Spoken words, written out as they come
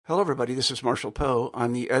Hello, everybody. This is Marshall Poe.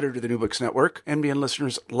 I'm the editor of the New Books Network. NBN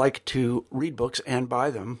listeners like to read books and buy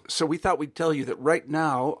them. So we thought we'd tell you that right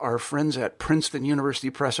now, our friends at Princeton University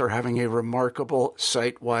Press are having a remarkable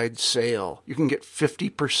site-wide sale. You can get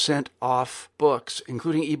 50% off books,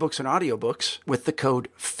 including ebooks and audiobooks, with the code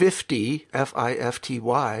 50,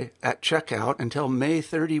 F-I-F-T-Y, at checkout until May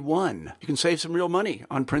 31. You can save some real money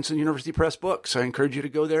on Princeton University Press books. I encourage you to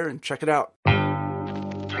go there and check it out.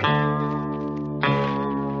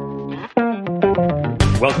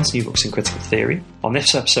 Welcome to New Books in Critical Theory. On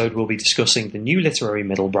this episode, we'll be discussing The New Literary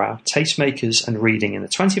Middlebrow, Tastemakers and Reading in the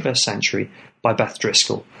 21st Century by Beth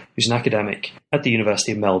Driscoll, who's an academic at the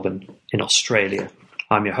University of Melbourne in Australia.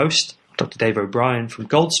 I'm your host, Dr. Dave O'Brien from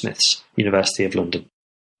Goldsmiths, University of London.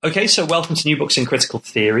 Okay, so welcome to New Books in Critical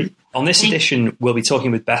Theory. On this edition, we'll be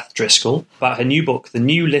talking with Beth Driscoll about her new book, The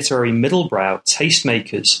New Literary Middlebrow,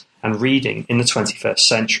 Tastemakers and Reading in the 21st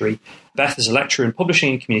Century. Beth is a lecturer in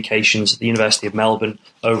publishing and communications at the University of Melbourne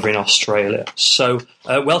over in Australia. So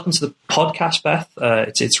welcome to the podcast, Beth.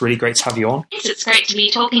 It's really great to have you on. Yes, it's great to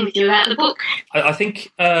be talking with you about the book. I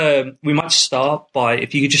think we might start by,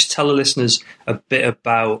 if you could just tell the listeners a bit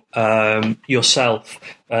about yourself,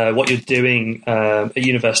 what you're doing at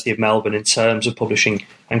University of Melbourne in terms of publishing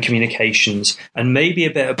and communications, and maybe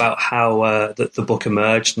a bit about how the book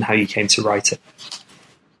emerged and how you came to write it.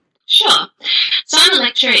 Sure. So I'm a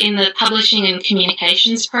lecturer in the Publishing and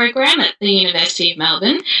Communications program at the University of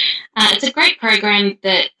Melbourne. It's a great program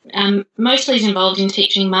that mostly is involved in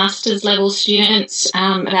teaching master's level students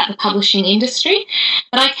about the publishing industry,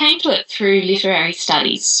 but I came to it through literary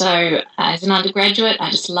studies. So as an undergraduate, I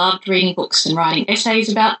just loved reading books and writing essays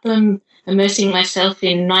about them, immersing myself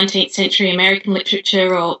in 19th century American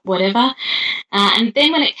literature or whatever. And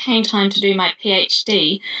then when it came time to do my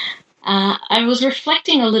PhD, I was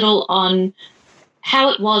reflecting a little on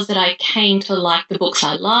how it was that I came to like the books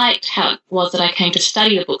I liked, how it was that I came to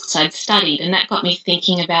study the books I'd studied, and that got me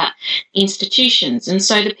thinking about institutions. And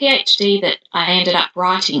so the PhD that I ended up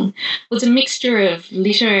writing was a mixture of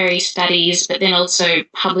literary studies, but then also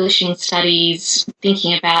publishing studies,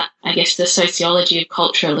 thinking about, I guess, the sociology of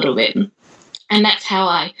culture a little bit. And that's how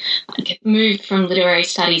I moved from literary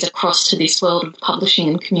studies across to this world of publishing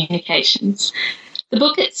and communications. The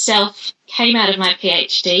book itself came out of my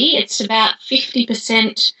PhD. It's about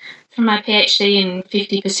 50% from my PhD and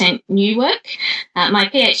 50% new work. My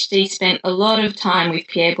PhD spent a lot of time with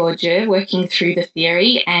Pierre Bourdieu working through the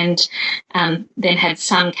theory and then had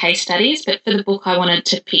some case studies. But for the book, I wanted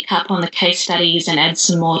to pick up on the case studies and add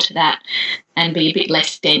some more to that and be a bit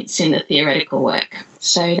less dense in the theoretical work.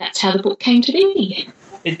 So that's how the book came to be.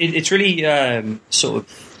 It's really sort of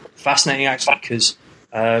fascinating, actually, because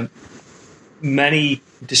many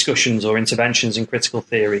discussions or interventions in critical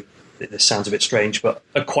theory, this sounds a bit strange, but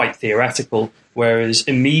are quite theoretical, whereas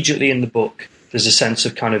immediately in the book there's a sense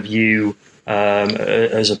of kind of you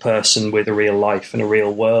as a person with a real life and a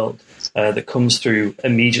real world that comes through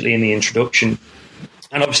immediately in the introduction.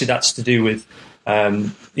 And obviously that's to do with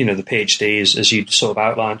the PhD, as you sort of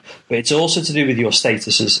outlined, but it's also to do with your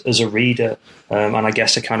status as a reader and I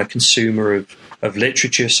guess a kind of consumer of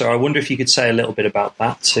literature. So I wonder if you could say a little bit about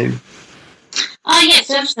that too. Oh, yes,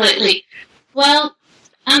 absolutely. Well,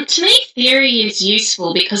 to me, theory is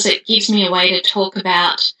useful because it gives me a way to talk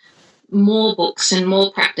about more books and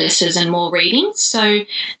more practices and more reading. So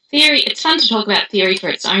theory, it's fun to talk about theory for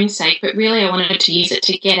its own sake, but really I wanted to use it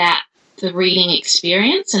to get at the reading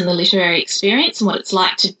experience and the literary experience and what it's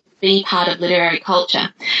like to be part of literary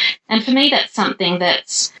culture. And for me, that's something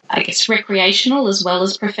that's, I guess, recreational as well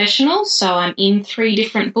as professional. So I'm in 3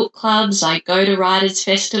 different book clubs. I go to writers'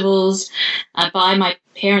 festivals. I buy my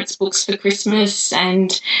parents' books for Christmas.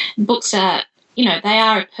 And books are, they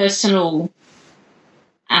are a personal,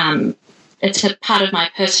 it's a part of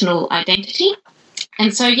my personal identity.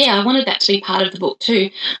 And so, I wanted that to be part of the book too.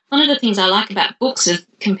 One of the things I like about books as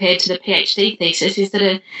compared to the PhD thesis is that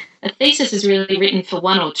a thesis is really written for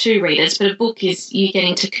 1 or 2 readers, but a book is you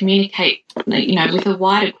getting to communicate, with a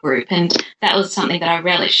wider group. And that was something that I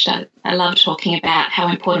relished. I love talking about how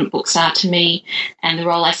important books are to me and the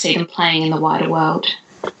role I see them playing in the wider world.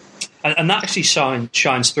 And that actually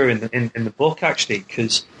shines through in the book, actually,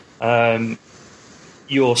 because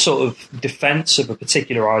your sort of defence of a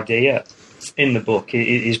particular idea in the book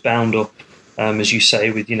is bound up, as you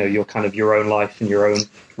say, with your kind of your own life and your own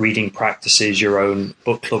reading practices, your own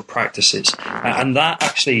book club practices, and that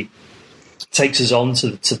actually takes us on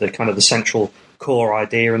to the kind of the central core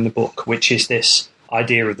idea in the book, which is this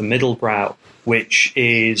idea of the middle brow, which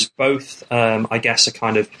is both, I guess, a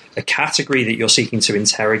kind of a category that you're seeking to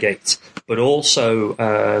interrogate, but also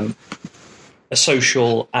a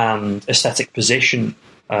social and aesthetic position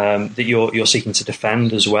that you're seeking to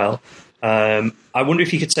defend as well. I wonder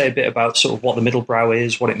if you could say a bit about sort of what the middle brow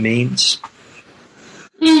is, what it means.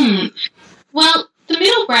 Well, the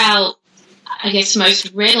middle brow, I guess,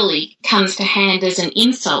 most readily comes to hand as an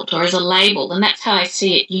insult or as a label, and that's how I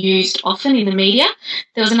see it used often in the media.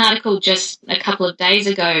 There was an article just a couple of days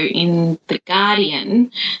ago in The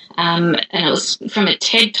Guardian, and it was from a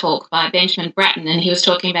TED Talk by Benjamin Bratton, and he was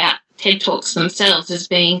talking about TED Talks themselves as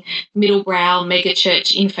being middle brow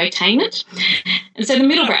megachurch infotainment. And so the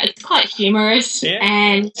middle brow, it's quite humorous,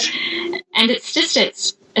 and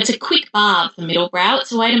it's a quick barb, the middle brow.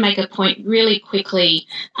 It's a way to make a point really quickly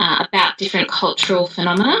about different cultural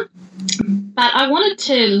phenomena. But I wanted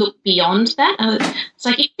to look beyond that. It's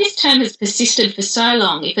like, if this term has persisted for so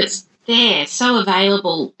long, if it's there, so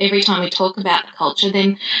available every time we talk about the culture,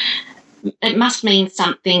 then it must mean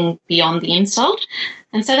something beyond the insult.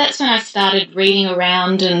 And so that's when I started reading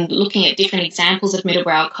around and looking at different examples of middle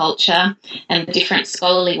brow culture and the different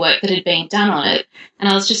scholarly work that had been done on it. And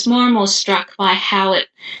I was just more and more struck by how it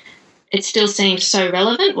still seemed so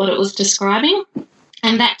relevant, what it was describing.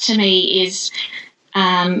 And that to me is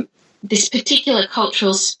this particular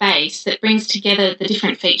cultural space that brings together the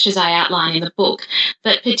different features I outline in the book,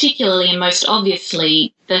 but particularly and most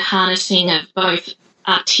obviously the harnessing of both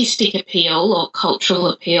artistic appeal or cultural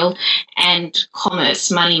appeal and commerce,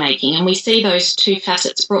 money-making. And we see those two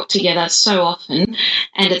facets brought together so often,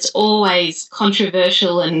 and it's always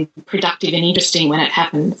controversial and productive and interesting when it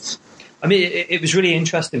happens. I mean, it was really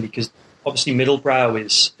interesting because obviously middle brow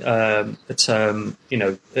is a term,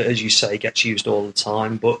 as you say, gets used all the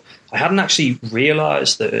time, but I hadn't actually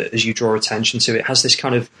realised that as you draw attention to it, it has this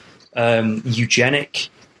kind of eugenic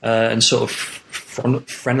and sort of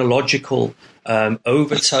phrenological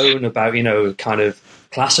overtone about, kind of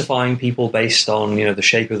classifying people based on, the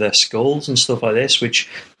shape of their skulls and stuff like this, which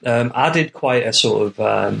added quite a sort of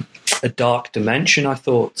a dark dimension, I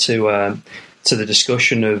thought, to the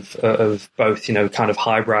discussion of both, kind of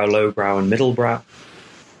highbrow, lowbrow and middle brow.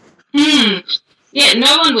 Yeah,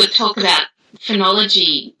 no one would talk about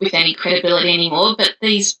phonology with any credibility anymore, but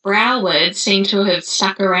these brow words seem to have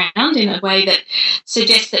stuck around in a way that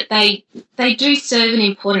suggests that they do serve an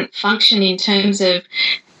important function in terms of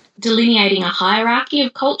delineating a hierarchy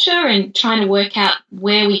of culture and trying to work out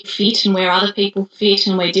where we fit and where other people fit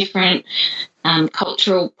and where different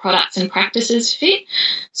cultural products and practices fit.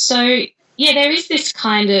 So, yeah, there is this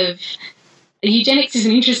kind of eugenics is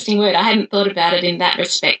an interesting word. I hadn't thought about it in that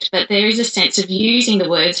respect, but there is a sense of using the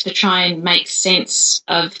words to try and make sense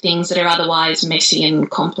of things that are otherwise messy and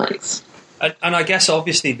complex. And I guess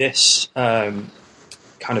obviously this kind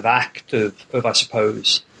of act of I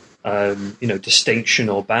suppose, distinction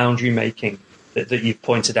or boundary making that you've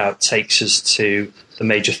pointed out takes us to the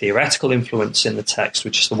major theoretical influence in the text,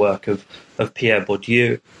 which is the work of Pierre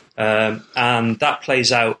Bourdieu. And that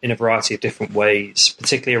plays out in a variety of different ways,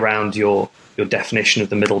 particularly around your definition of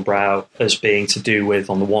the middle brow as being to do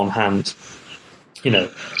with, on the one hand,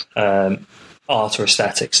 art or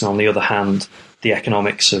aesthetics, and on the other hand, the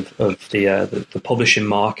economics of the publishing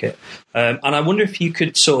market. And I wonder if you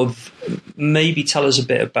could sort of maybe tell us a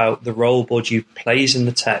bit about the role Bourdieu plays in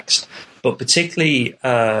the text, but particularly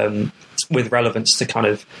with relevance to kind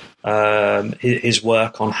of his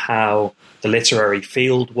work on how the literary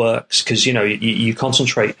field works, because you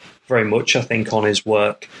concentrate very much, I think, on his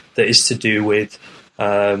work that is to do with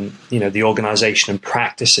the organisation and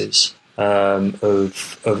practices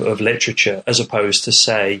of literature, as opposed to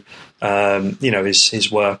say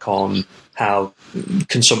his work on how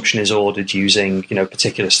consumption is ordered using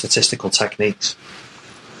particular statistical techniques.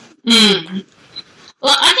 Well,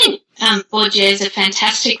 I think Bourdieu is a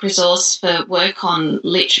fantastic resource for work on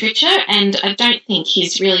literature, and I don't think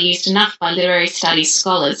he's really used enough by literary studies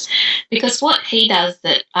scholars, because what he does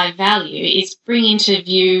that I value is bring into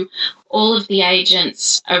view all of the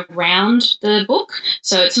agents around the book.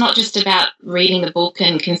 So it's not just about reading the book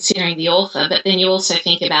and considering the author, but then you also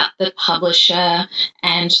think about the publisher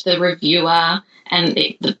and the reviewer and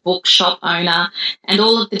the bookshop owner and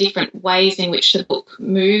all of the different ways in which the book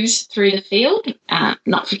moves through the field,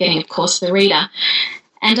 not forgetting, of course, the reader.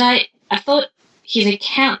 And I thought his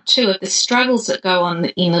account, too, of the struggles that go on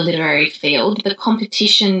in the literary field, the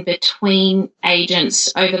competition between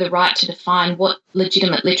agents over the right to define what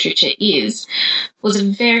legitimate literature is, was a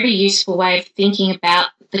very useful way of thinking about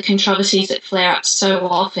the controversies that flare up so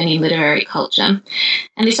often in literary culture.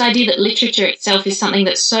 And this idea that literature itself is something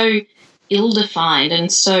that's so ill-defined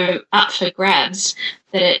and so up for grabs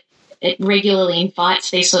that it regularly invites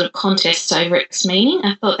these sort of contests over its meaning.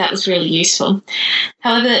 I thought that was really useful.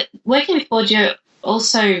 However, working with Bourdieu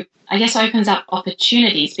also, I guess, opens up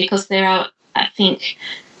opportunities, because there are I think,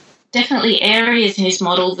 definitely areas in his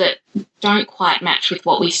model that don't quite match with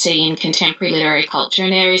what we see in contemporary literary culture,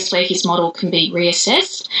 and areas where his model can be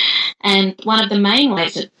reassessed. And one of the main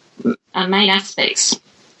aspects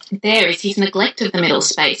there is his neglect of the middle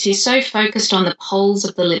space. He's so focused on the poles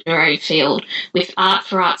of the literary field, with art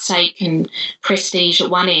for art's sake and prestige at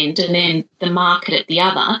one end and then the market at the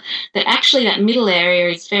other, that actually that middle area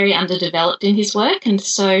is very underdeveloped in his work. And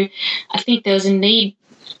so I think there was a need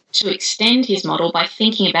to extend his model by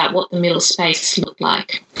thinking about what the middle space looked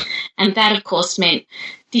like. And that, of course, meant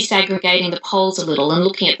disaggregating the poles a little and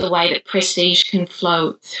looking at the way that prestige can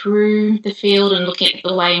flow through the field and looking at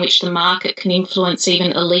the way in which the market can influence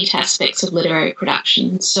even elite aspects of literary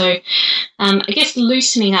production. So I guess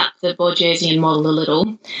loosening up the Borgesian model a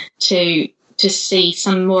little to see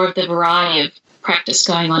some more of the variety of practice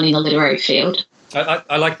going on in the literary field.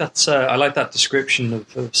 I like that. I like that description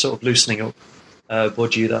of sort of loosening up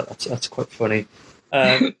Bourdieu. That's quite funny.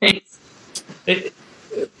 Thanks.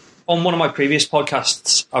 On one of my previous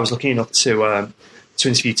podcasts, I was lucky enough to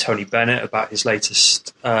interview Tony Bennett about his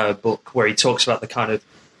latest book, where he talks about the kind of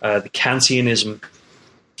the Kantianism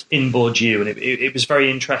in Bourdieu, and it was very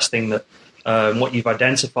interesting that what you've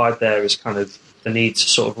identified there is kind of the need to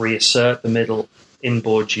sort of reassert the middle in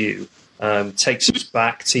Bourdieu. Takes us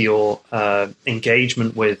back to your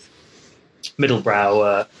engagement with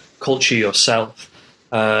middlebrow culture yourself,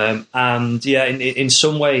 and yeah, in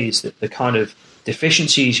some ways, the kind of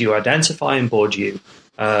deficiencies you identify in Bourdieu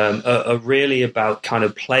are really about kind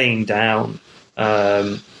of playing down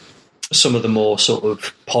some of the more sort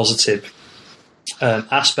of positive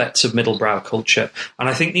aspects of middlebrow culture. And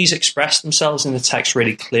I think these express themselves in the text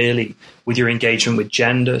really clearly with your engagement with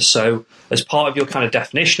gender. So as part of your kind of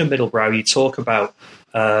definition of middlebrow, you talk about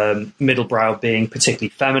middlebrow being particularly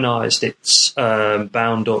feminized. It's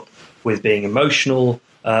bound up with being emotional,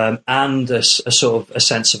 and a sort of a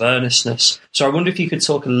sense of earnestness. So I wonder if you could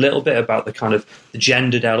talk a little bit about the kind of the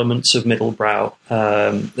gendered elements of middlebrow,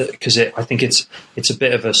 because I think it's a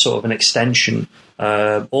bit of a sort of an extension,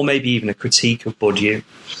 or maybe even a critique of Bourdieu.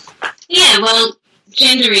 Yeah, well,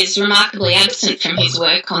 gender is remarkably absent from his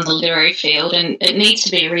work on the literary field, and it needs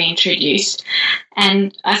to be reintroduced.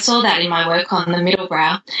 And I saw that in my work on the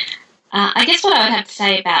middlebrow. I guess what I would have to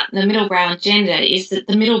say about the middlebrow and gender is that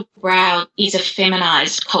the middlebrow is a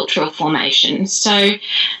feminized cultural formation. So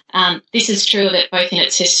this is true of it both in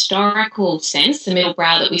its historical sense, the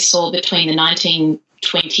middlebrow that we saw between the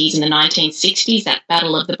 1920s and the 1960s, that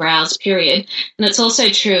Battle of the Brows period, and it's also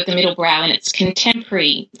true of the middlebrow in its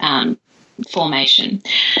contemporary formation.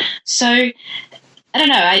 So I don't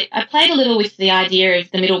know, I played a little with the idea of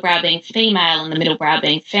the middlebrow being female and the middlebrow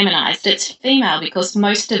being feminized. It's female because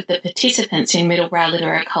most of the participants in middlebrow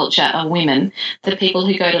literary culture are women. The people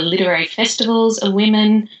who go to literary festivals are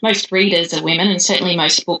women, most readers are women, and certainly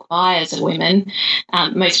most book buyers are women.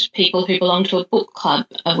 Most people who belong to a book club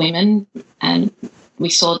are women, and we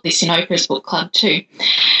saw this in Oprah's book club too.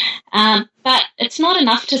 But it's not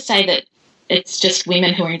enough to say that it's just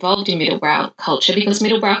women who are involved in middlebrow culture, because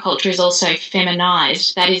middlebrow culture is also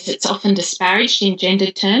feminized. That is, it's often disparaged in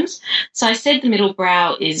gendered terms. So I said the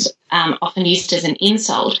middlebrow is often used as an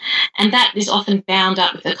insult, and that is often bound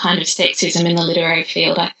up with a kind of sexism in the literary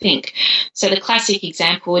field, I think. So the classic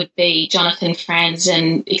example would be Jonathan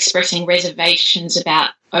Franzen expressing reservations about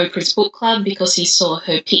Oprah's book club because he saw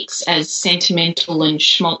her pics as sentimental and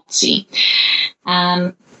schmaltzy.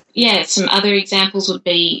 Yeah, some other examples would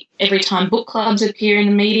be every time book clubs appear in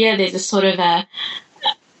the media, there's a sort of a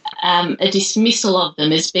dismissal of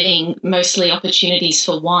them as being mostly opportunities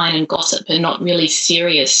for wine and gossip and not really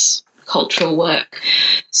serious cultural work.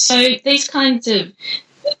 So these kinds of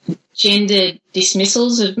gendered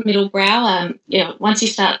dismissals of middlebrow, once you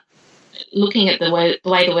start looking at the way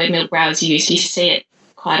the word middlebrow is used, you see it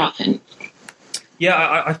quite often.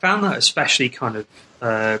 Yeah, I found that especially kind of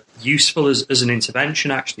useful as an intervention,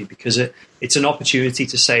 actually, because it's an opportunity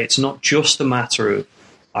to say it's not just a matter of,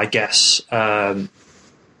 I guess,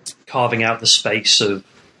 carving out the space of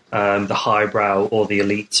the highbrow or the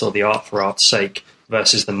elite or the art for art's sake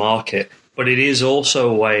versus the market, but it is also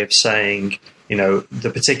a way of saying,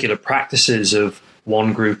 the particular practices of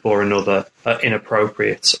one group or another are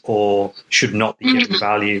inappropriate or should not be given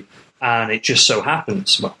value. And it just so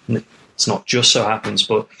happens, well, it's not just so happens,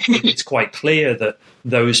 but it's quite clear that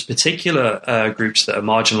those particular groups that are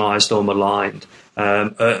marginalised or maligned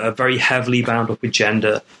are very heavily bound up with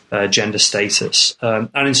gender status,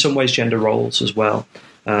 and in some ways gender roles as well.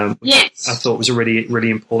 Yes. I thought was a really, really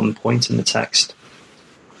important point in the text.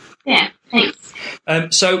 Yeah, thanks.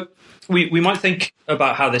 So we might think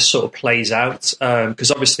about how this sort of plays out,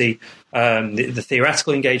 because obviously the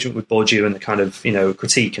theoretical engagement with Bourdieu and the kind of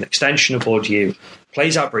critique and extension of Bourdieu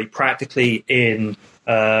plays out very practically in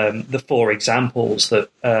the four examples that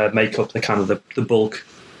make up the kind of the bulk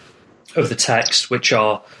of the text, which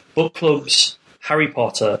are book clubs, Harry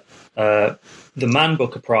Potter, the Man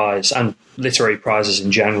Booker Prize, and literary prizes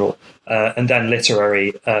in general, and then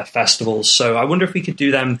literary festivals. So I wonder if we could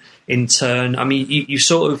do them in turn. I mean, you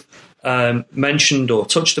sort of mentioned or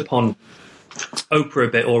touched upon Oprah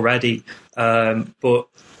a bit already, but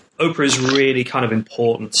Oprah is really kind of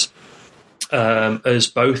important as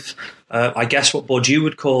both, I guess, what Bourdieu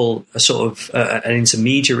would call a sort of an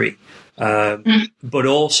intermediary, but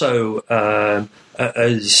also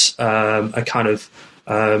as a kind of,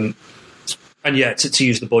 and yet to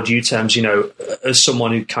use the Bourdieu terms, as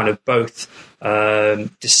someone who kind of both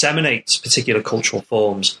disseminates particular cultural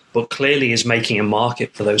forms, but clearly is making a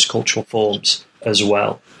market for those cultural forms as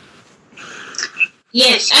well.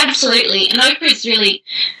 Yes, absolutely. And Oprah is really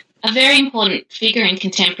a very important figure in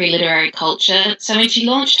contemporary literary culture. So when she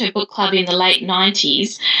launched her book club in the late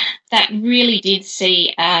 90s, that really did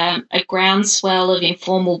see a groundswell of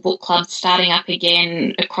informal book clubs starting up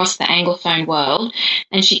again across the Anglophone world.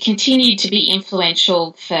 And she continued to be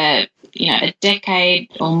influential for a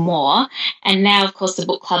decade or more. And now, of course, the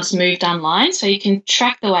book club's moved online, so you can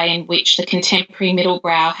track the way in which the contemporary middle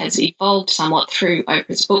brow has evolved somewhat through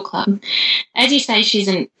Oprah's book club. As you say, she's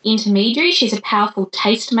an intermediary. She's a powerful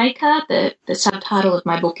tastemaker. The subtitle of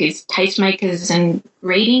my book is Tastemakers and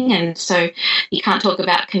Reading, and so you can't talk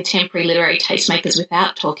about contemporary literary tastemakers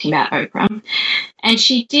without talking about Oprah. And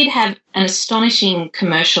she did have an astonishing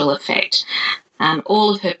commercial effect.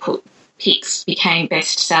 All of her picks became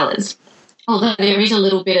bestsellers. Although there is a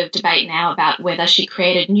little bit of debate now about whether she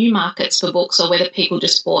created new markets for books or whether people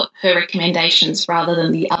just bought her recommendations rather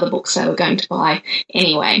than the other books they were going to buy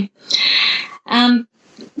anyway.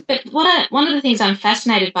 But one of the things I'm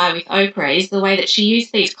fascinated by with Oprah is the way that she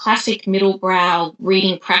used these classic middle brow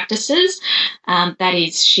reading practices. That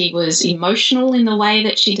is, she was emotional in the way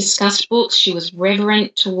that she discussed books. She was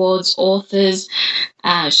reverent towards authors.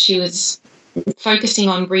 She was focusing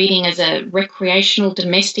on reading as a recreational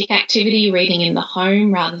domestic activity, reading in the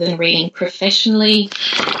home rather than reading professionally.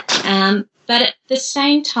 But at the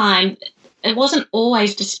same time, it wasn't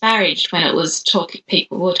always disparaged when it was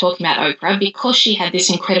people were talking about Oprah, because she had this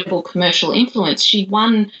incredible commercial influence. She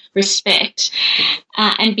won respect,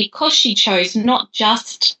 and because she chose not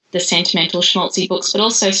just the sentimental schmaltzy books, but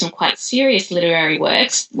also some quite serious literary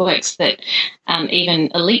works that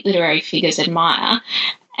even elite literary figures admire,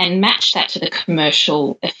 and matched that to the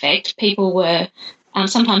commercial effect, people were,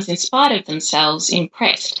 sometimes in spite of themselves,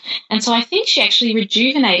 impressed. And so I think she actually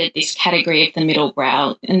rejuvenated this category of the middle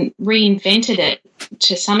brow and reinvented it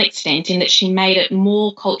to some extent, in that she made it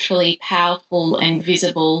more culturally powerful and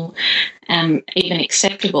visible, even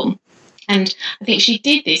acceptable. And I think she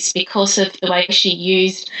did this because of the way she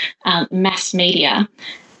used mass media.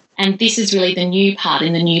 And this is really the new part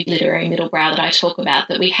in the new literary middle brow that I talk about,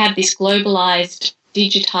 that we have this globalised,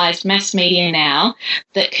 digitised mass media now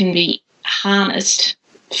that can be harnessed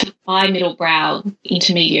by middle brow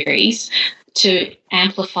intermediaries to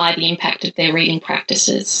amplify the impact of their reading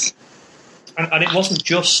practices. And it wasn't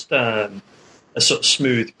just a sort of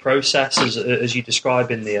smooth process, as you describe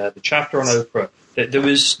in the chapter on Oprah. There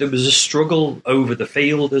was a struggle over the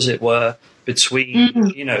field, as it were,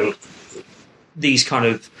 between these kind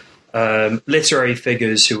of literary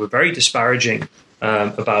figures who were very disparaging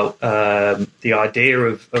about the idea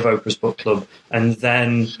of Oprah's book club, and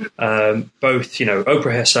then both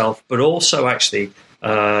Oprah herself, but also actually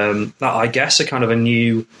I guess a kind of a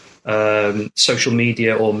new social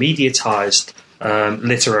media or mediatized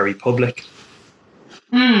literary public.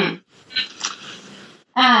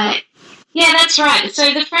 Yeah, that's right.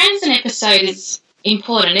 So the Franzen episode is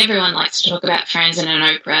important. Everyone likes to talk about Franzen and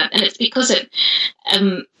Oprah, and it's because it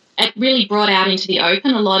really brought out into the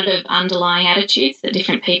open a lot of underlying attitudes that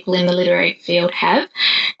different people in the literary field have,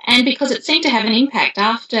 and because it seemed to have an impact.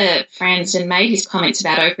 After Franzen made his comments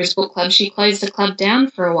about Oprah's book club, she closed the club down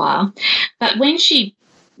for a while. But when she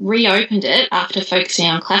reopened it after focusing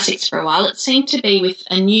on classics for a while, it seemed to be with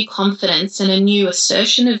a new confidence and a new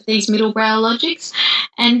assertion of these middle brow logics.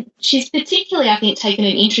 And she's particularly, I think, taken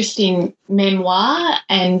an interest in memoir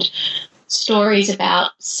and stories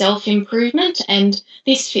about self-improvement, and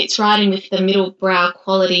this fits right in with the middle brow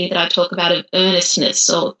quality that I talk about of earnestness,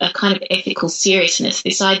 or a kind of ethical seriousness,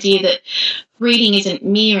 this idea that reading isn't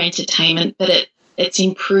mere entertainment, but it's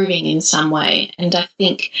improving in some way. And I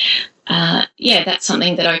think that's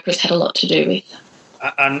something that Oprah's had a lot to do with.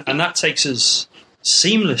 And that takes us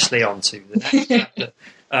seamlessly onto the next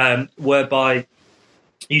chapter, whereby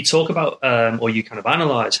you talk about, or you kind of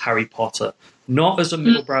analyse Harry Potter, not as a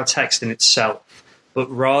middlebrow text in itself, but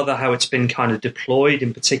rather how it's been kind of deployed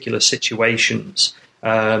in particular situations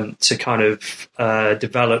to kind of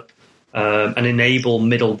develop and enable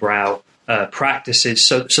middlebrow practices.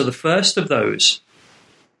 So the first of those,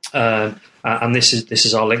 and this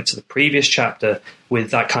is our link to the previous chapter,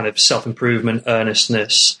 with that kind of self-improvement,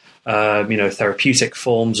 earnestness, therapeutic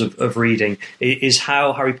forms of reading, is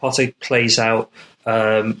how Harry Potter plays out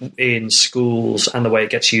in schools and the way it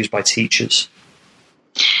gets used by teachers.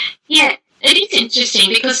 Yeah, it is interesting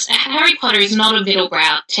because Harry Potter is not a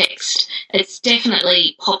middlebrow text. It's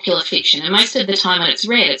definitely popular fiction, and most of the time when it's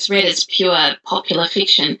read as pure popular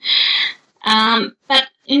fiction. But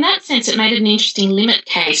in that sense, it made it an interesting limit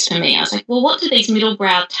case for me. I was like, well, what do these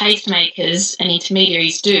middlebrow tastemakers and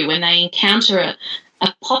intermediaries do when they encounter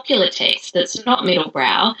a popular text that's not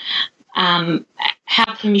middlebrow?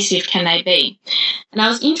 How permissive can they be? And I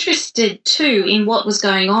was interested too in what was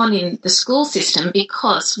going on in the school system,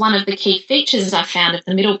 because one of the key features I found of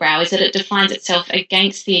the middlebrow is that it defines itself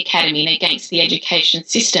against the academy and against the education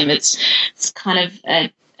system. It's kind of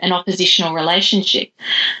an oppositional relationship.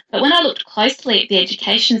 But when I looked closely at the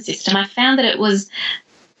education system, I found that it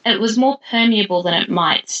was more permeable than it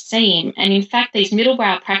might seem. And in fact, these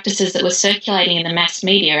middlebrow practices that were circulating in the mass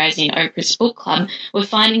media, as in Oprah's book club, were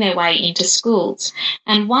finding their way into schools.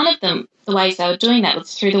 And one of them, the ways they were doing that,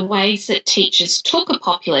 was through the ways that teachers took a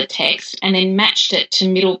popular text and then matched it to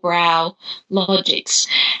middlebrow logics.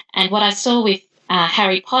 And what I saw with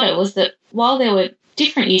Harry Potter was that while there were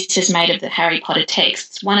different uses made of the Harry Potter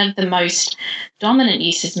texts, one of the most dominant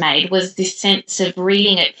uses made was this sense of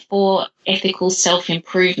reading it for ethical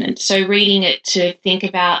self-improvement. So reading it to think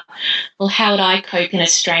about, well, how would I cope in a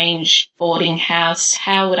strange boarding house?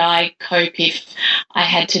 How would I cope if I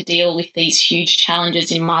had to deal with these huge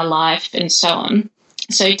challenges in my life, and so on?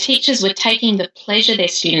 So teachers were taking the pleasure their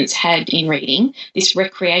students had in reading, this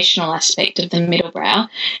recreational aspect of the middlebrow,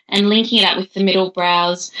 and linking it up with the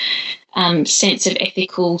middlebrow's sense of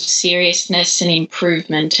ethical seriousness and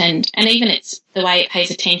improvement, and even it's the way it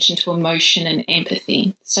pays attention to emotion and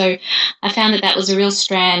empathy. So I found that was a real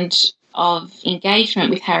strand of engagement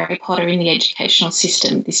with Harry Potter in the educational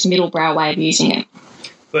system, this middlebrow way of using it.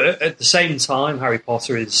 But at the same time, Harry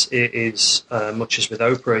Potter is much as with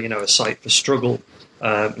Oprah, a site for struggle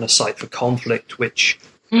and a site for conflict, which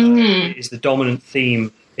is the dominant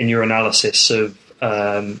theme in your analysis of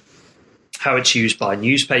how it's used by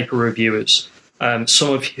newspaper reviewers,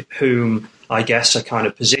 some of whom, I guess, are kind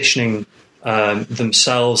of positioning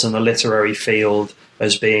themselves in the literary field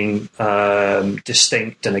as being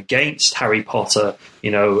distinct and against Harry Potter,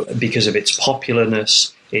 because of its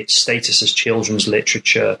popularness, its status as children's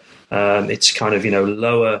literature, its kind of,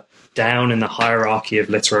 lower down in the hierarchy of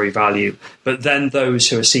literary value. But then those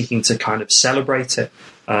who are seeking to kind of celebrate it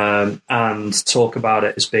and talk about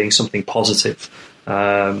it as being something positive.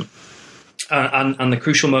 And the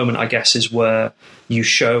crucial moment, I guess, is where you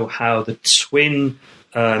show how the twin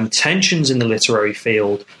tensions in the literary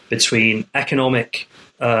field between economic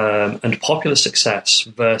and popular success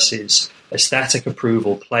versus aesthetic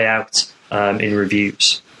approval play out in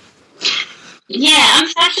reviews. Yeah, I'm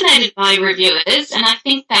fascinated by reviewers, and I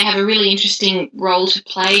think they have a really interesting role to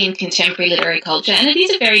play in contemporary literary culture, and it is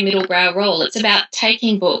a very middlebrow role. It's about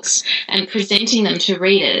taking books and presenting them to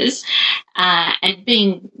readers, and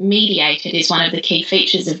being mediated is one of the key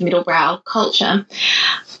features of middlebrow culture.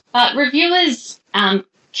 But reviewers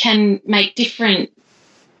can make different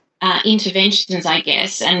interventions, I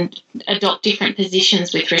guess, and adopt different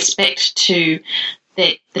positions with respect to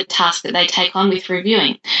the task that they take on with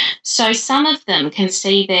reviewing. So some of them can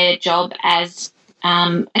see their job as,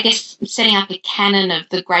 setting up a canon of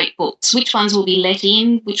the great books. Which ones will be let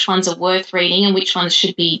in, which ones are worth reading, and which ones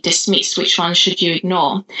should be dismissed, which ones should you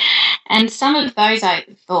ignore. And some of those, I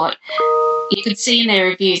thought, you could see in their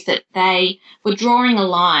reviews that they were drawing a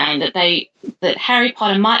line, that Harry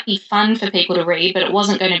Potter might be fun for people to read, but it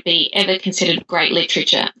wasn't going to be ever considered great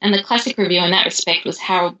literature. And the classic review in that respect was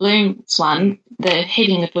Harold Bloom's one, the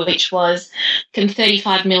heading of which was, "Can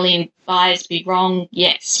 35 million buyers be wrong?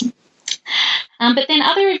 Yes." But then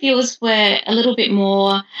other reviewers were a little bit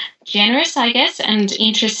more generous, I guess, and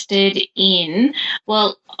interested in,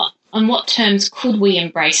 well, on what terms could we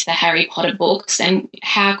embrace the Harry Potter books and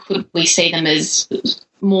how could we see them as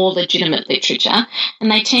more legitimate literature? And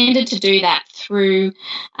they tended to do that through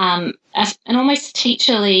an almost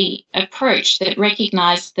teacherly approach that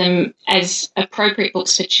recognised them as appropriate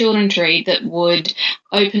books for children to read, that would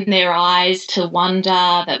open their eyes to wonder,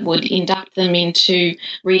 that would induct them into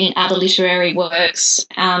reading other literary works,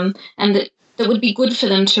 and that would be good for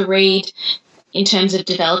them to read in terms of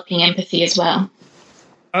developing empathy as well.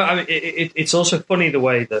 I mean, it's also funny the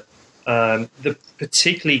way that the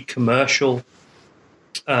particularly commercial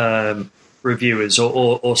reviewers,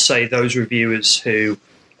 or say those reviewers who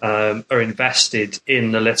are invested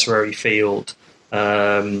in the literary field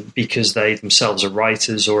because they themselves are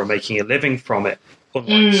writers or are making a living from it,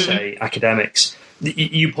 unlike, say, academics,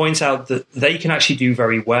 you point out that they can actually do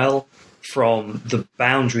very well from the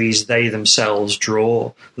boundaries they themselves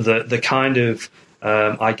draw. The kind of,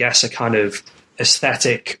 I guess, a kind of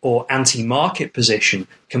aesthetic or anti-market position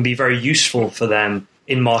can be very useful for them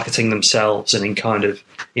in marketing themselves and in kind of,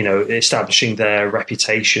 establishing their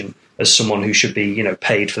reputation as someone who should be,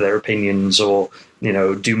 paid for their opinions, or,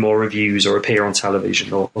 do more reviews or appear on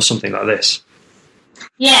television or something like this.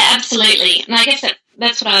 Yeah, absolutely. And I guess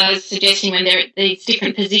that's what I was suggesting, when there are these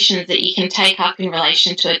different positions that you can take up in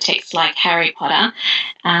relation to a text like Harry Potter.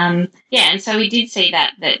 And so we did see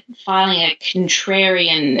that filing a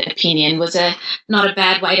contrarian opinion was not a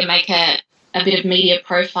bad way to make a bit of media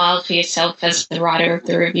profile for yourself as the writer of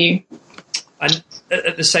the review. And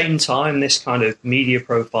at the same time, this kind of media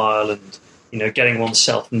profile and, getting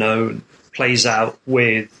oneself known plays out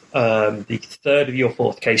with the third of your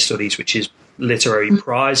fourth case studies, which is literary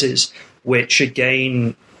prizes, which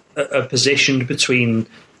again are positioned between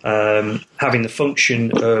having the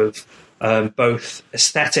function of both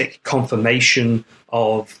aesthetic confirmation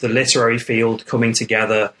of the literary field coming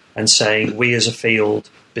together and saying we as a field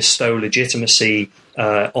bestow legitimacy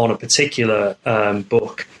on a particular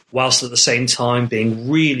book, whilst at the same time being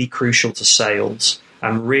really crucial to sales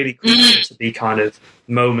and really crucial to be kind of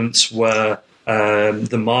moments where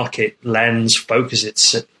the market lens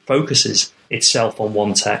focuses itself on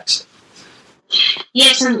one text.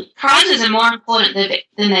 Yes, and prizes are more important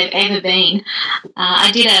than they've ever been.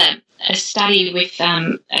 I did a study with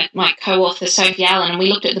my co-author Sophie Allen, and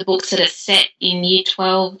we looked at the books that are set in Year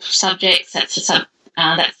 12 subjects. That's the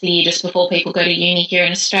year just before people go to uni here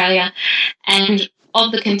in Australia. And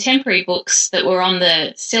of the contemporary books that were on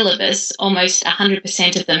the syllabus, almost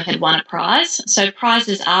 100% of them had won a prize. So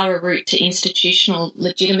prizes are a route to institutional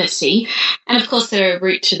legitimacy. And, of course, they're a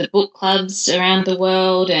route to the book clubs around the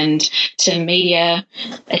world and to media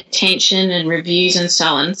attention and reviews and so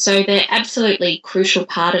on. So they're absolutely crucial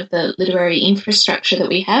part of the literary infrastructure that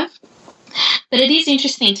we have. But it is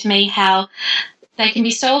interesting to me how they can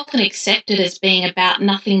be so often accepted as being about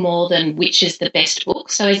nothing more than which is the best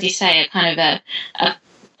book. So, as you say, a kind of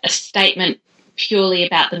a statement purely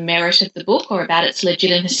about the merit of the book or about its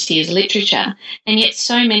legitimacy as literature. And yet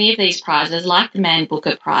so many of these prizes, like the Man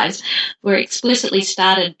Booker Prize, were explicitly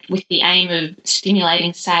started with the aim of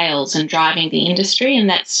stimulating sales and driving the industry, and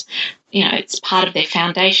that's, it's part of their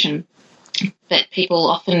foundation. But people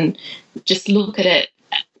often just look at it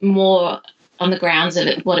more on the grounds of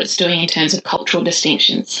what it's doing in terms of cultural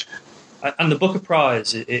distinctions. And the Booker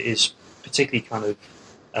Prize is particularly kind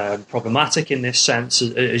of problematic in this sense,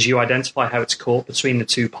 as you identify how it's caught between the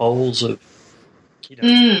two poles of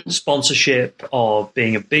sponsorship, of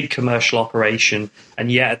being a big commercial operation,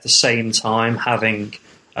 and yet at the same time having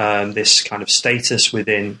this kind of status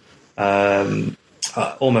within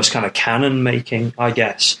almost kind of canon making, I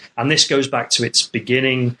guess. And this goes back to its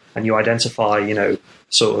beginning, and you identify,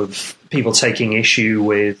 sort of people taking issue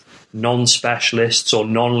with non-specialists or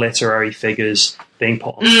non-literary figures being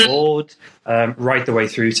put on board, right the way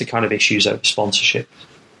through to kind of issues over sponsorship.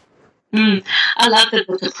 I love the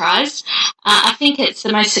Booker Prize. I think it's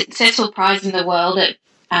the most successful prize in the world at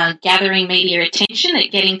gathering media attention,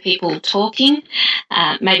 at getting people talking.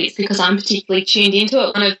 Maybe it's because I'm particularly tuned into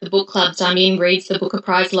it. One of the book clubs I'm in reads the Booker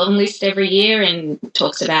Prize long list every year and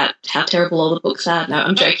talks about how terrible all the books are. No,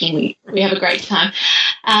 I'm joking. We have a great time.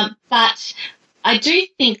 But I do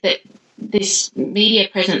think that this media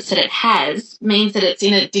presence that it has means that it's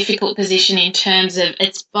in a difficult position in terms of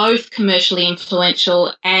it's both commercially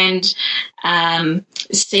influential and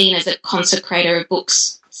seen as a consecrator of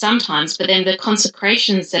books sometimes, but then the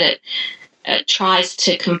consecrations that it tries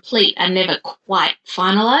to complete are never quite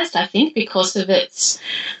finalised, I think, because of its,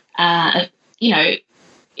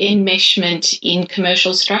 enmeshment in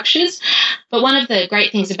commercial structures. But one of the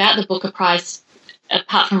great things about the Booker Prize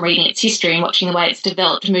apart from reading its history and watching the way it's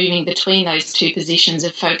developed, moving between those two positions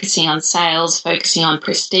of focusing on sales, focusing on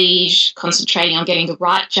prestige, concentrating on getting the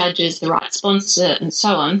right judges, the right sponsor, and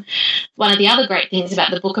so on. One of the other great things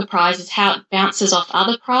about the Booker Prize is how it bounces off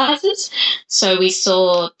other prizes. So we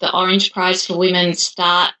saw the Orange Prize for Women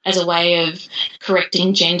start as a way of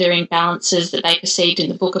correcting gender imbalances that they perceived in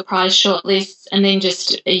the Booker Prize shortlists. And then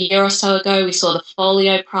just a year or so ago, we saw the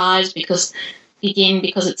Folio Prize because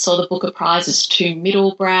it saw the Booker Prize as too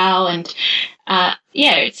middlebrow. And,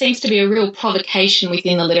 it seems to be a real provocation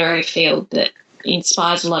within the literary field that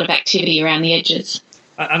inspires a lot of activity around the edges.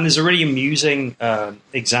 And there's a really amusing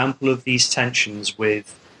example of these tensions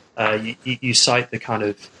with, you cite the kind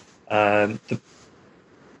of the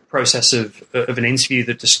process of an interview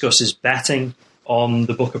that discusses betting on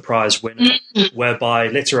the Booker Prize winner, whereby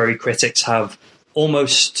literary critics have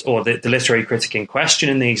almost, or the literary critic in question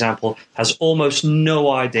in the example has almost no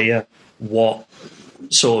idea what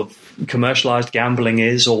sort of commercialized gambling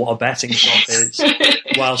is or what a betting shop is,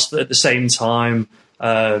 whilst at the same time,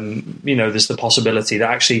 there's the possibility that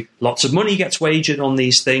actually lots of money gets wagered on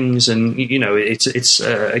these things, and it's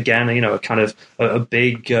again a kind of a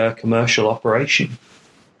big commercial operation.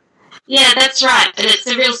 Yeah, that's right. And it's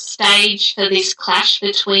a real stage for this clash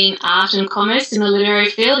between art and commerce in the literary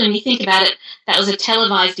field. And you think about it, that was a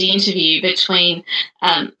televised interview between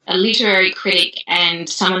a literary critic and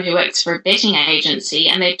someone who works for a betting agency,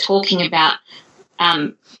 and they're talking about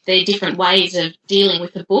their different ways of dealing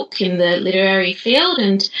with a book in the literary field.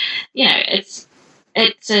 And, it's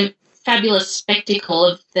a fabulous spectacle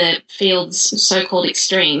of the field's so-called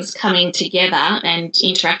extremes coming together and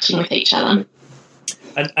interacting with each other.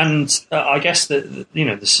 And I guess that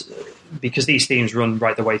because these themes run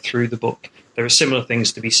right the way through the book, there are similar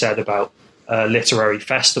things to be said about literary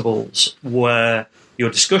festivals, where your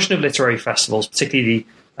discussion of literary festivals, particularly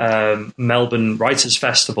the Melbourne Writers'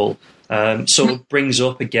 Festival, sort of brings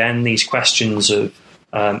up again these questions of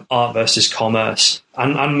art versus commerce,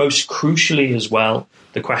 and most crucially as well,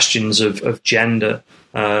 the questions of gender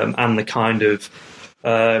and the kind of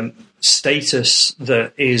status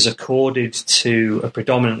that is accorded to a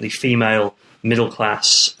predominantly female middle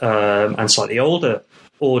class and slightly older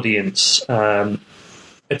audience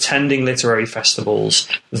attending literary festivals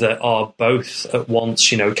that are both at once,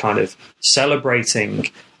 kind of celebrating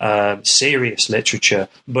serious literature,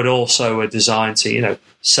 but are designed to,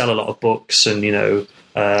 sell a lot of books and,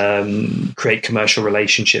 create commercial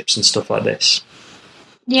relationships and stuff like this.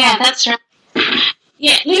 Yeah, that's right.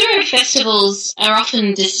 Yeah, literary festivals are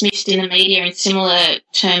often dismissed in the media in similar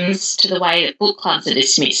terms to the way that book clubs are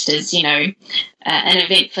dismissed as, an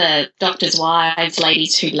event for doctors' wives,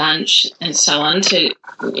 ladies who lunch, and so on, to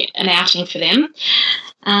an outing for them.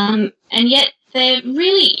 And yet they're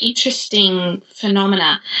really interesting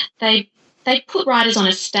phenomena. They put writers on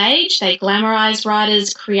a stage, they glamorise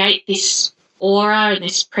writers, create this aura and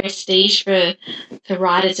this prestige for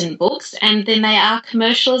writers and books, and then they are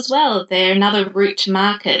commercial as well. They're another route to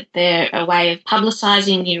market. They're a way of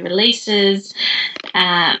publicising new releases.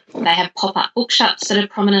 They have pop-up bookshops that are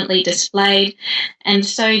prominently displayed, and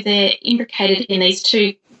so they're imbricated in these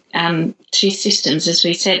two systems, as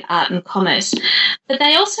we said, art and commerce. But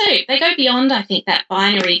they go beyond, I think, that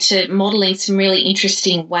binary to modelling some really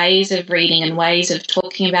interesting ways of reading and ways of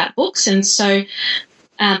talking about books. And so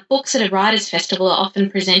books at a writers' festival are often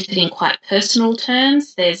presented in quite personal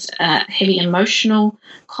terms. There's heavy emotional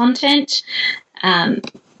content.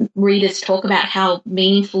 Readers talk about how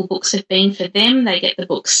meaningful books have been for them. They get the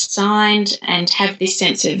books signed and have this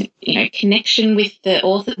sense of, connection with the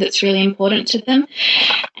author that's really important to them.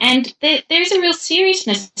 And there's a real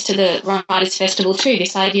seriousness to the Writers' Festival too,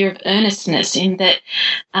 this idea of earnestness, in that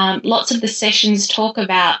lots of the sessions talk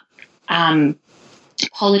about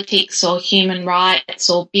politics or human rights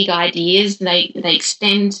or big ideas. They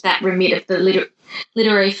extend that remit of the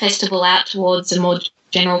literary festival out towards a more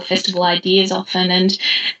general festival ideas often, and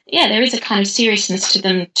there is a kind of seriousness to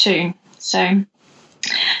them too. So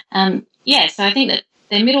so I think that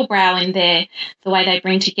they're middlebrow in the way they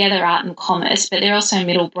bring together art and commerce, but they're also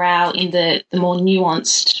middlebrow in the more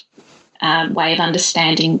nuanced way of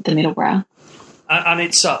understanding the middlebrow. And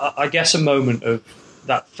it's I guess a moment of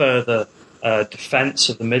that further defence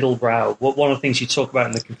of the middlebrow. One of the things you talk about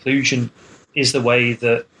in the conclusion is the way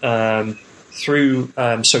that through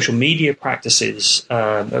social media practices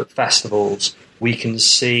at festivals, we can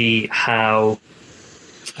see how,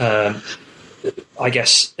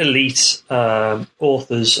 elite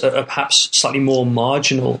authors are perhaps slightly more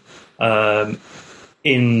marginal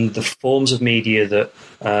in the forms of media that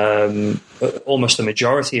almost the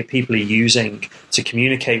majority of people are using to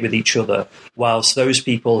communicate with each other, whilst those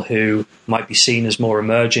people who might be seen as more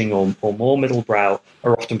emerging or more middlebrow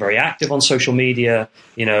are often very active on social media,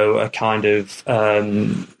 are kind of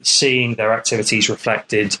seeing their activities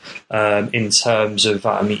reflected in terms of,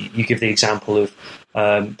 you give the example of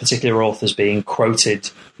particular authors being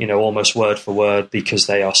quoted, almost word for word because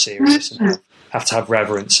they are serious and have to have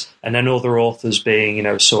reverence, and then other authors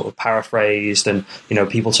being, sort of paraphrased, and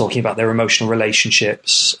people talking about their emotional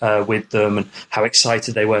relationships with them and how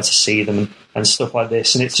excited they were to see them and stuff like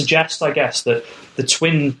this. And it suggests, I guess, that the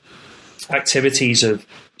twin activities of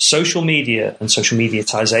social media and social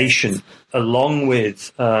mediatization, along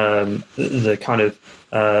with the kind of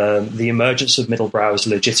the emergence of middlebrow as a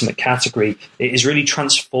legitimate category, it is really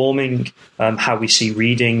transforming how we see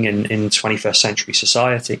reading in 21st century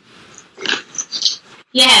society.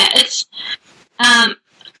 Yeah, it's.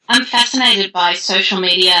 I'm fascinated by social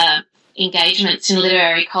media engagements in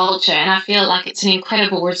literary culture, and I feel like it's an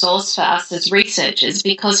incredible resource for us as researchers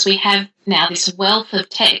because we have now this wealth of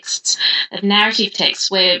texts, of narrative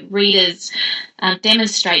texts, where readers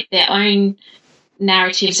demonstrate their own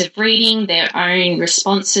narratives of reading, their own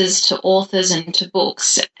responses to authors and to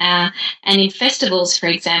books. And in festivals, for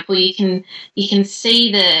example, you can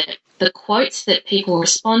see the quotes that people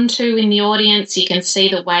respond to in the audience. You can see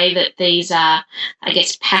the way that these are, I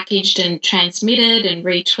guess, packaged and transmitted and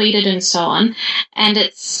retweeted and so on. And I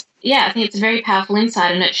think it's a very powerful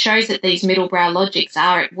insight, and it shows that these middlebrow logics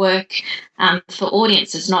are at work for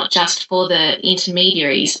audiences, not just for the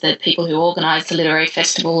intermediaries, the people who organise the literary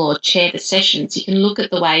festival or chair the sessions. You can look at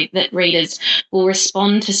the way that readers will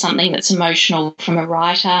respond to something that's emotional from a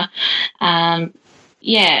writer. And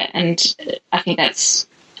I think that's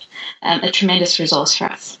a tremendous resource for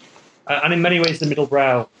us. And in many ways, the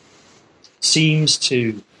middlebrow seems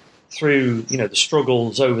to, through the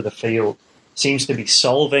struggles over the field, seems to be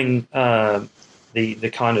solving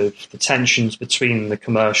the kind of the tensions between the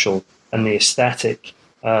commercial and the aesthetic.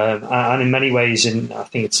 And in many ways, I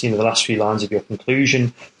think it's the last few lines of your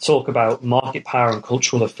conclusion talk about market power and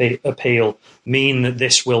cultural appeal mean that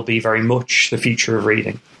this will be very much the future of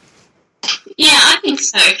reading. Yeah, I think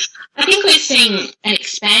so. I think we're seeing an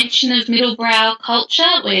expansion of middlebrow culture.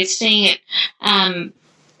 We're seeing it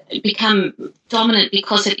become dominant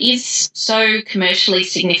because it is so commercially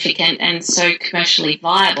significant and so commercially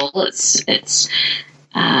viable. It's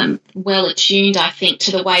well attuned, I think,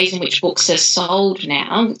 to the ways in which books are sold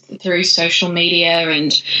now through social media,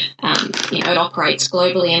 and it operates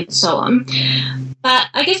globally and so on. But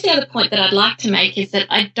I guess the other point that I'd like to make is that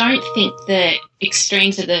I don't think the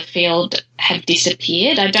extremes of the field have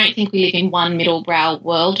disappeared. I don't think we live in one middlebrow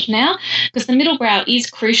world now, because the middlebrow is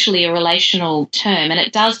crucially a relational term, and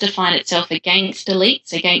it does define itself against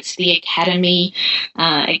elites, against the academy,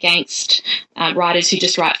 against writers who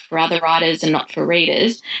just write for other writers and not for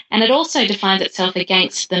readers. And it also defines itself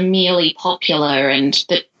against the merely popular and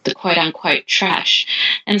the quote-unquote trash.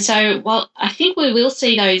 And so while I think we will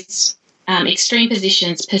see those extreme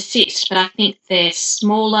positions persist, but I think they're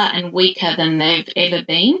smaller and weaker than they've ever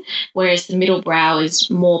been, whereas the middlebrow is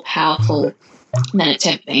more powerful than it's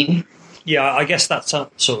ever been. Yeah, I guess that's a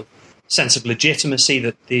sort of sense of legitimacy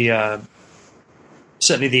that the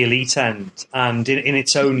certainly the elite end, and in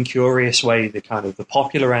its own curious way, the kind of the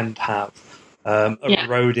popular end have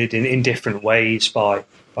eroded in different ways by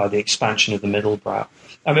the expansion of the middlebrow.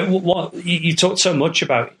 I mean, what you talked so much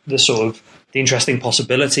about the sort of the interesting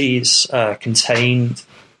possibilities contained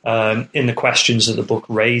in the questions that the book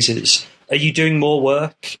raises. Are you doing more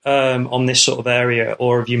work on this sort of area,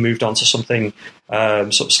 or have you moved on to something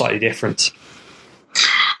sort of slightly different?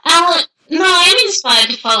 No, I'm inspired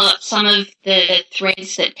to follow up some of the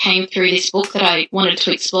threads that came through this book that I wanted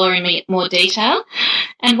to explore in more detail.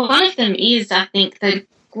 And one of them is, I think, the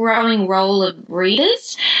growing role of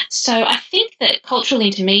readers. So I think that cultural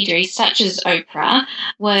intermediaries such as Oprah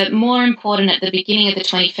were more important at the beginning of the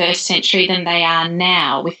 21st century than they are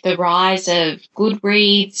now, with the rise of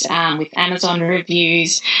Goodreads, with Amazon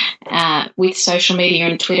reviews, with social media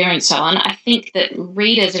and Twitter and so on. I think that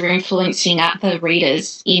readers are influencing other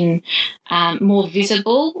readers in more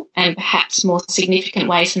visible and perhaps more significant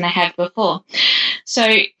ways than they have before.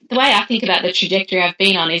 So the way I think about the trajectory I've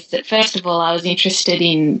been on is that, first of all, I was interested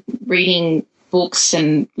in reading books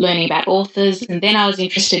and learning about authors, and then I was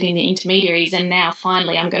interested in the intermediaries, and now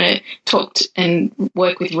finally I'm going to talk and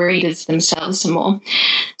work with readers themselves some more.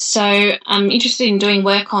 So I'm interested in doing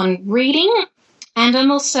work on reading, and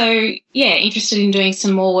I'm also, interested in doing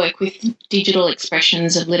some more work with digital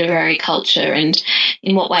expressions of literary culture and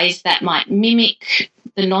in what ways that might mimic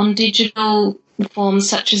the non-digital forms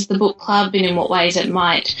such as the book club, and in what ways it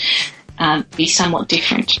might be somewhat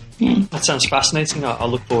different. Yeah. That sounds fascinating. I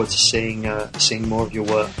look forward to seeing more of your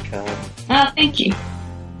work. Thank you.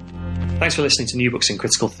 Thanks for listening to New Books in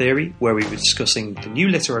Critical Theory, where we were discussing The New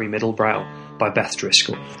Literary Middlebrow by Beth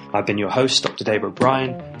Driscoll. I've been your host, Dr. Dave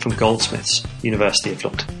O'Brien, from Goldsmiths, University of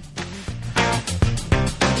London.